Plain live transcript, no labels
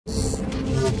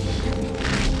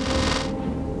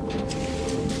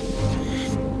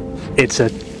It's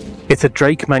a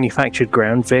Drake manufactured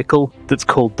ground vehicle that's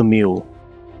called the Mule.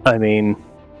 I mean,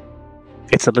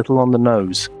 it's a little on the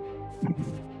nose.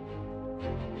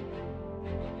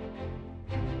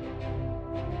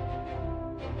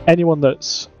 Anyone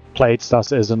that's played Star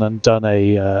Citizen and done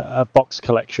a box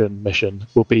collection mission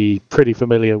will be pretty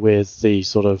familiar with the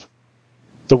sort of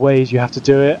the ways you have to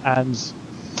do it, and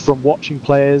from watching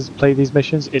players play these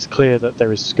missions, it's clear that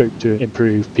there is scope to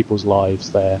improve people's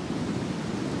lives there.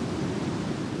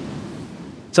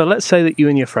 So let's say that you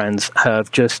and your friends have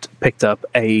just picked up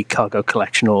a cargo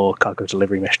collection or cargo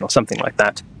delivery mission or something like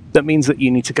that. That means that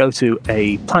you need to go to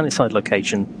a planet-side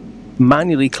location,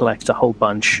 manually collect a whole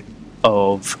bunch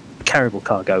of carryable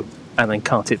cargo, and then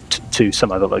cart it to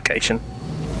some other location.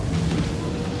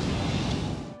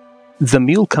 The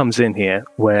Mule comes in here,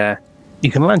 where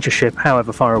you can land your ship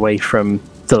however far away from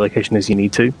the location as you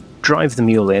need to, drive the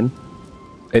Mule in.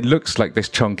 It looks like this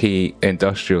chunky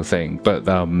industrial thing, but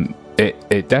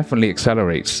it definitely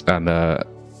accelerates, and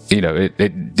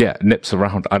it nips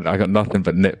around. I got nothing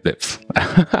but nips.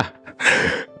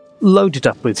 Load it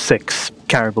up with 6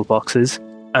 carryable boxes,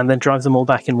 and then drive them all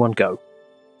back in one go.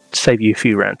 Save you a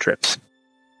few round trips.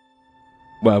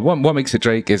 Well, what makes it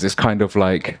Drake is it's kind of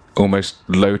like almost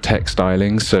low-tech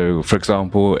styling. So, for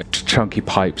example, chunky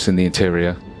pipes in the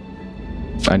interior.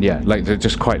 And yeah, like they're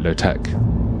just quite low-tech.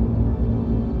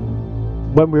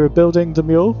 When we were building the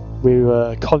Mule, we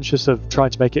were conscious of trying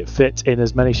to make it fit in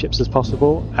as many ships as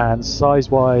possible, and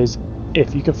size-wise,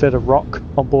 if you can fit a rock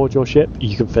on board your ship,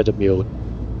 you can fit a Mule.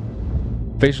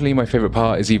 Visually, my favorite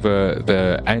part is either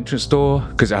the entrance door,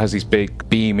 because it has these big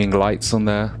beaming lights on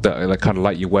there that like kind of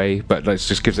light your way, but it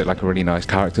just gives it like a really nice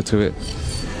character to it.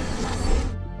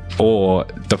 Or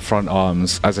the front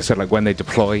arms, as I said, like when they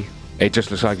deploy, it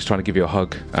just looks like it's trying to give you a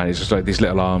hug, and it's just like these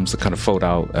little arms that kind of fold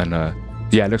out, and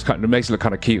yeah, it makes it look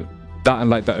kind of cute. That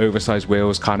and like the oversized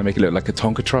wheels kind of make it look like a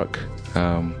Tonka truck.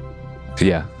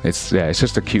 It's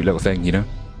just a cute little thing, you know.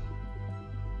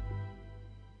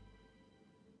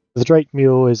 The Drake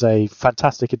Mule is a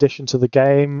fantastic addition to the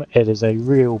game. It is a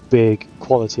real big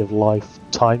quality of life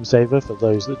time saver for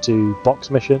those that do box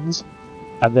missions.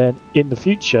 And then in the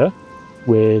future,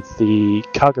 with the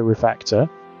cargo refactor,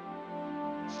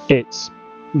 its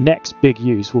next big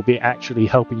use will be actually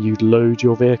helping you load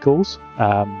your vehicles.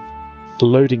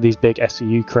 Loading these big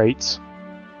SCU crates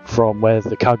from where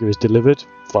the cargo is delivered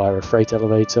via a freight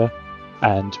elevator,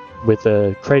 and with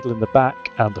the cradle in the back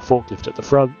and the forklift at the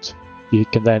front, you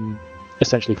can then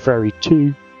essentially ferry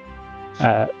 2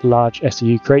 large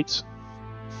SCU crates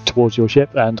towards your ship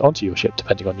and onto your ship,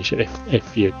 depending on your ship,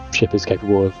 if your ship is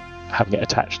capable of having it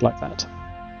attached like that.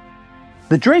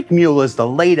 The Drake Mule is the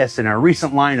latest in a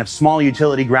recent line of small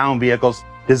utility ground vehicles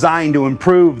designed to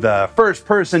improve the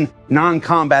first-person,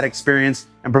 non-combat experience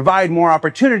and provide more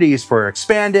opportunities for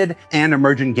expanded and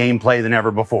emergent gameplay than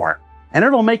ever before. And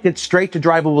it'll make its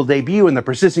straight-to-drivable debut in the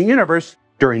persistent universe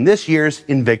during this year's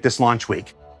Invictus launch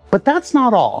week. But that's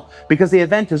not all, because the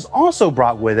event has also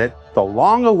brought with it the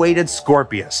long-awaited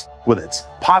Scorpius. With its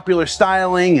popular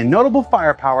styling and notable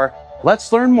firepower,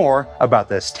 let's learn more about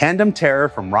this tandem terror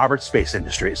from Roberts Space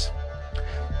Industries.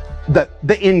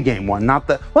 The in-game one, not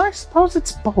the... Well, I suppose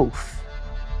it's both.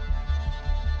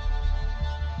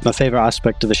 My favorite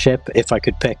aspect of the ship, if I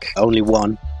could pick only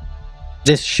one,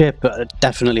 this ship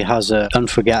definitely has an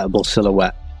unforgettable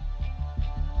silhouette.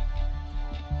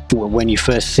 When you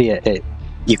first see it,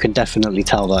 you can definitely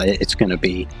tell that it's going to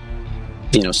be,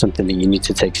 something that you need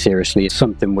to take seriously. It's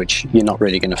something which you're not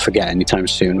really going to forget anytime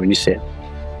soon when you see it.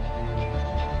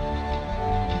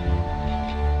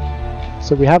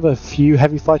 So we have a few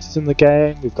heavy fighters in the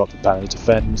game. We've got the Banner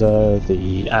Defender,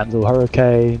 the Anvil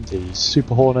Hurricane, the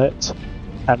Super Hornet,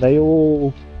 and they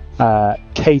all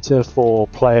cater for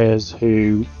players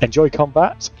who enjoy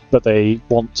combat, but they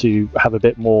want to have a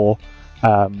bit more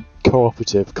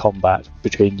cooperative combat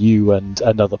between you and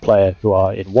another player who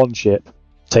are in one ship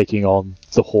taking on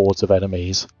the hordes of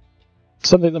enemies.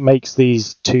 Something that makes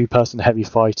these 2-person heavy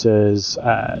fighters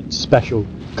special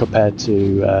compared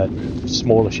to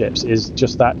smaller ships is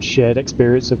just that shared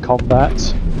experience of combat.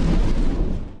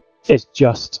 It's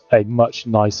just a much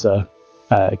nicer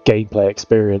gameplay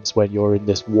experience when you're in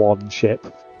this one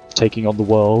ship taking on the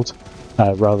world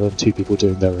rather than 2 people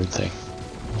doing their own thing.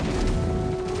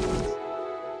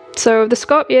 So the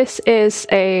Scorpius is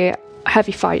a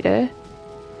heavy fighter.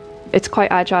 It's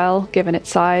quite agile given its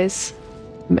size.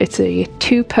 It's a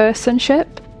 2-person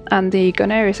ship, and the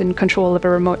gunner is in control of a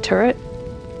remote turret.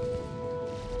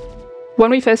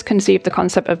 When we first conceived the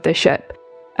concept of this ship,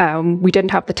 we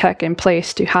didn't have the tech in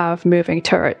place to have moving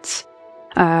turrets.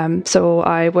 So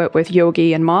I worked with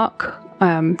Yogi and Mark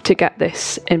to get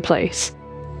this in place.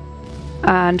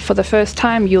 And for the first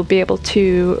time, you'll be able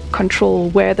to control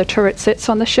where the turret sits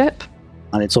on the ship.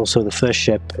 And it's also the first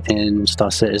ship in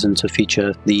Star Citizen to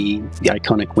feature the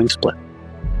iconic wing split.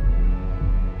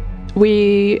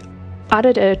 We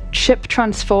added a ship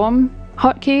transform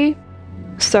hotkey.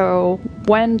 So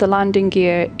when the landing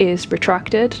gear is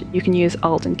retracted, you can use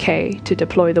Alt and K to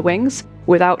deploy the wings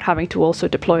without having to also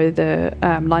deploy the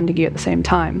landing gear at the same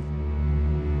time.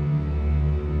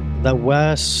 There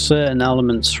were certain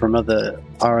elements from other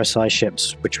RSI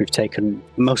ships which we've taken,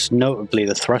 most notably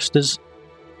the thrusters.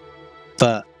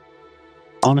 But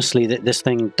honestly, this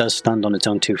thing does stand on its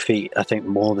own 2 feet, I think,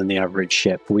 more than the average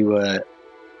ship. We were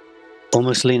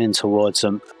almost leaning towards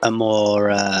a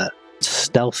more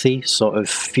stealthy, sort of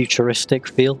futuristic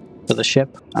feel for the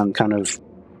ship, and kind of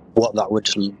what that would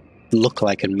look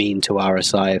like and mean to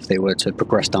RSI if they were to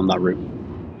progress down that route.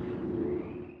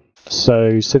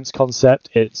 So since concept,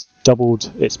 it's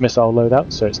doubled its missile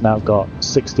loadout, so it's now got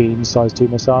 16 size 2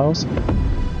 missiles,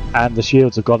 and the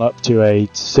shields have gone up to a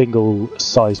single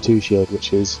size 2 shield,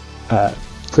 which is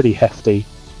pretty hefty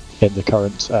in the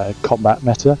current combat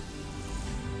meta.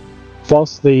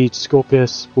 Whilst the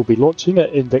Scorpius will be launching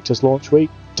at Invictus Launch Week,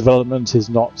 development is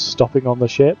not stopping on the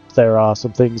ship. There are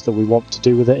some things that we want to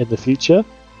do with it in the future,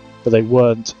 but they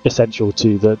weren't essential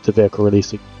to the vehicle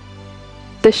releasing.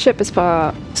 This ship is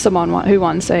for someone who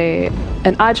wants an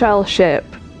agile ship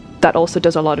that also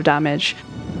does a lot of damage.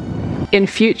 In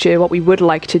future, what we would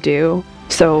like to do,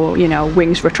 so, you know,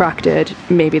 wings retracted,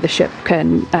 maybe the ship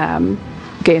can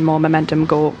gain more momentum,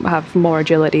 have more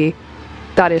agility.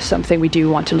 That is something we do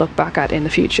want to look back at in the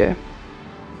future.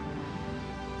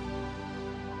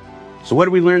 So what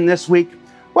did we learn this week?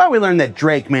 Well, we learned that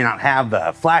Drake may not have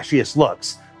the flashiest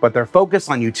looks, but their focus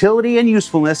on utility and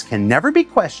usefulness can never be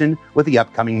questioned with the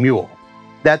upcoming Mule.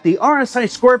 That the RSI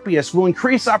Scorpius will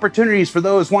increase opportunities for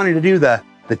those wanting to do the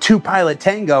two-pilot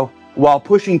tango while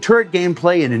pushing turret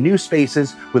gameplay into new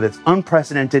spaces with its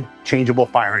unprecedented changeable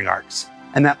firing arcs.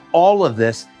 And that all of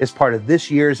this is part of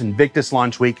this year's Invictus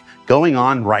Launch Week going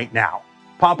on right now.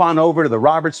 Pop on over to the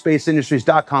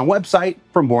robertspaceindustries.com website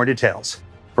for more details.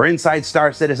 For Inside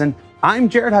Star Citizen, I'm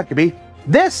Jared Huckabee.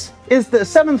 This is the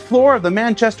 7th floor of the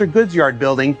Manchester Goods Yard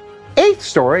building, 8th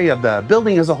story of the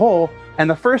building as a whole, and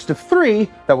the first of 3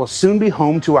 that will soon be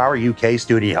home to our UK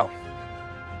studio.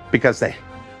 Because they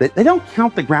don't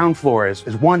count the ground floor as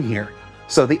one here.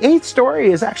 So the 8th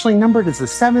story is actually numbered as the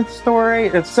 7th story,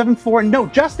 7th floor. No,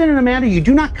 Justin and Amanda, you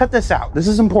do not cut this out. This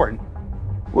is important.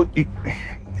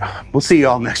 We'll see you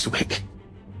all next week.